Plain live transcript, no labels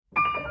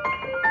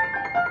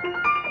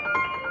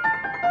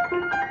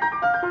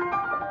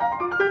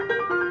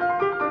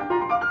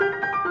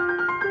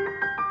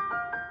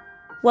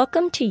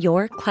Welcome to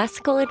Your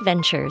Classical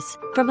Adventures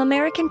from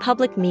American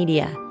Public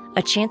Media,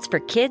 a chance for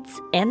kids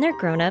and their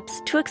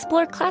grown-ups to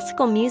explore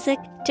classical music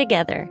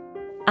together.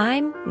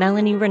 I'm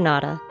Melanie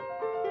Renata.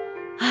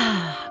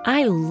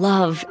 I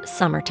love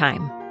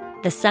summertime.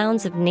 The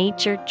sounds of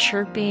nature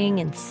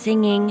chirping and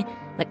singing,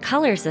 the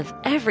colors of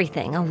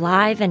everything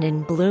alive and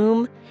in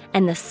bloom,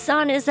 and the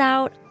sun is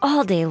out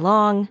all day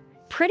long.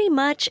 Pretty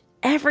much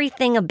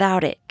everything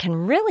about it can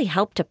really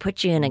help to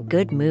put you in a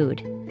good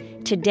mood.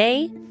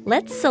 Today,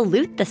 let's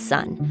salute the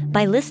sun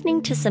by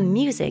listening to some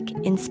music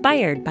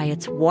inspired by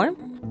its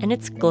warmth and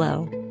its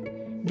glow.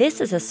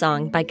 This is a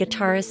song by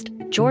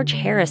guitarist George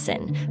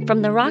Harrison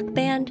from the rock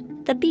band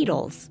The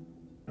Beatles.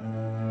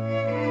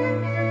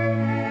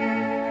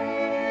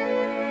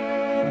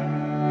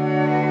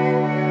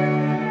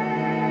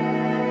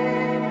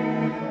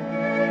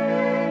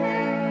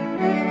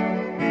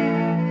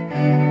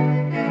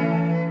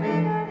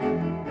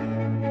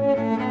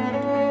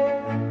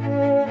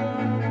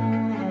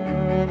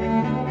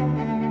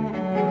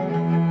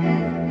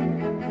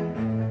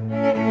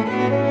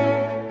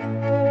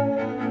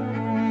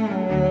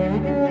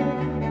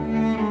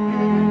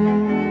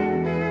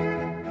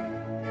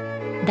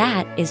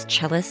 That is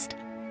cellist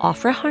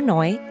Ofra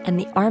Harnoy and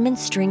the Armin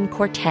String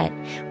Quartet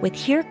with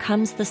Here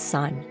Comes the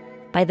Sun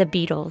by the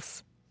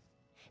Beatles.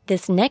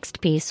 This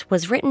next piece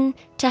was written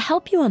to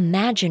help you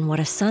imagine what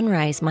a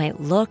sunrise might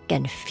look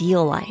and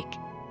feel like.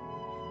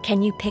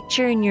 Can you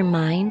picture in your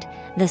mind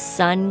the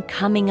sun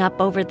coming up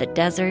over the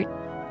desert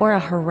or a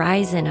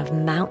horizon of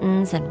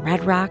mountains and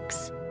red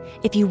rocks?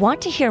 If you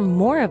want to hear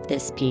more of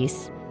this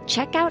piece,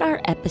 check out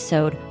our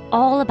episode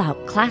all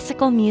about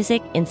classical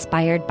music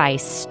inspired by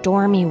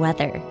stormy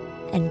weather.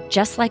 And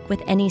just like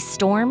with any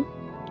storm,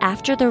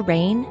 after the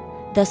rain,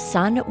 the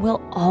sun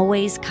will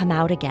always come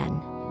out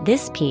again.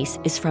 This piece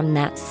is from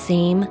that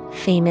same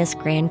famous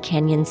Grand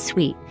Canyon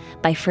suite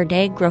by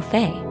Ferde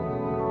Groffet.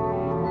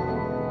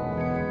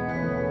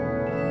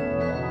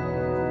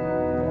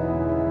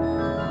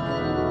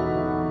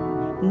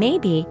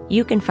 Maybe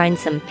you can find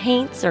some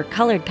paints or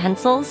colored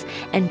pencils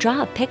and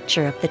draw a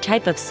picture of the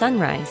type of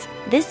sunrise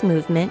this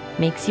movement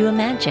makes you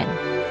imagine.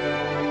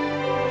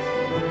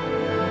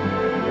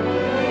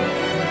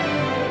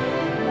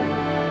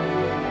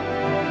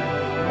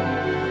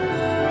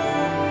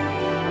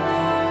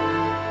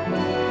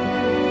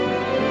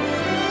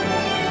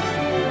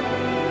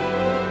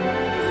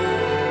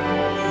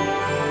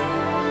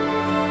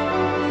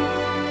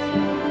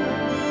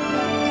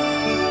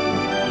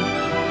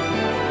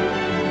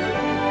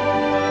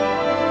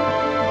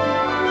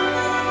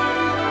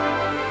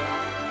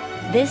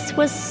 This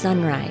was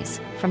Sunrise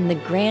from the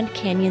Grand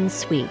Canyon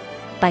Suite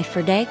by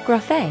Ferde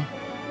Groffet.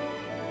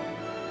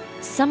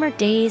 Summer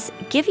days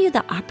give you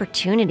the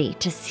opportunity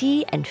to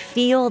see and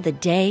feel the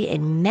day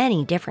in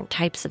many different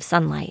types of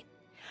sunlight.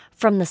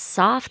 From the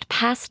soft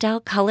pastel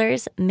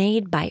colors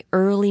made by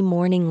early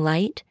morning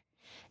light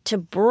to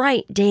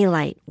bright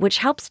daylight, which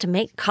helps to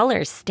make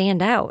colors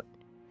stand out.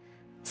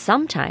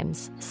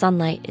 Sometimes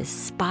sunlight is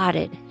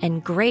spotted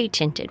and gray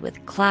tinted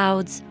with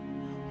clouds,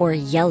 or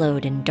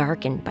yellowed and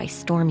darkened by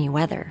stormy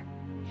weather.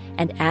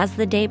 And as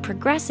the day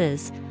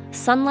progresses,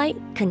 sunlight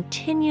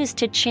continues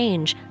to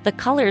change the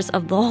colors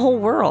of the whole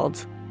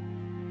world.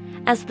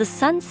 As the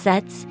sun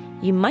sets,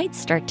 you might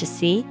start to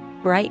see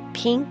bright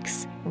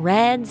pinks,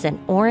 reds, and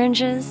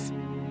oranges.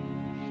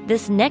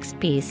 This next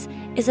piece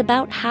is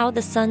about how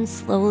the sun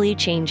slowly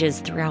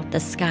changes throughout the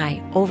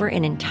sky over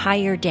an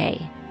entire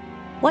day.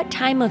 What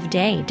time of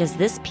day does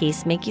this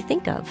piece make you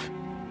think of?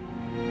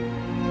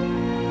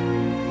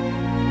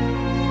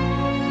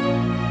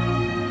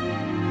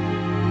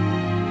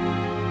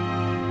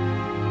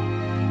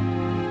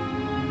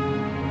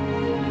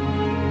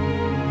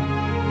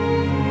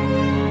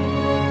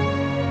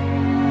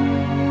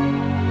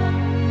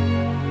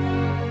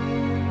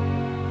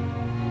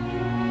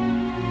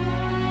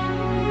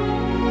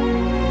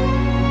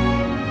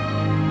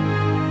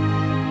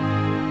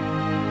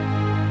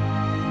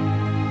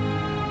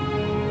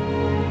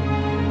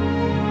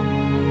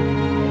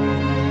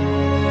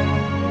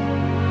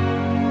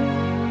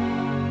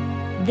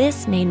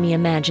 This made me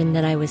imagine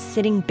that I was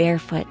sitting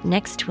barefoot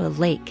next to a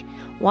lake,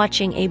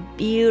 watching a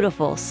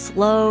beautiful,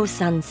 slow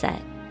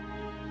sunset.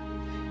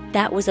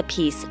 That was a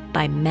piece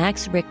by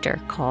Max Richter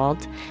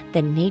called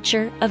The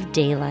Nature of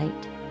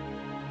Daylight.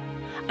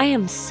 I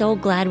am so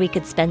glad we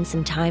could spend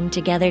some time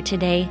together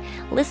today,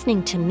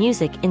 listening to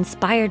music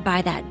inspired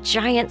by that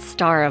giant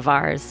star of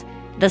ours,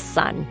 the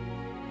sun.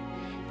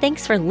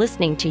 Thanks for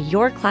listening to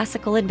Your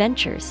Classical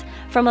Adventures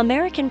from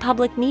American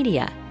Public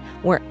Media,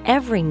 where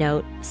every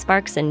note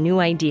sparks a new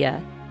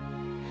idea.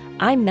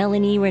 I'm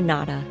Melanie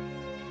Renata.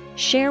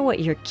 Share what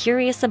you're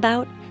curious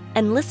about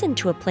and listen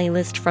to a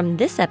playlist from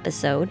this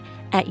episode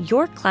at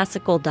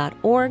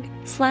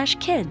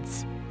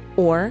yourclassical.org/kids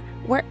or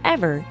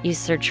wherever you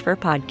search for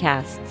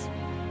podcasts.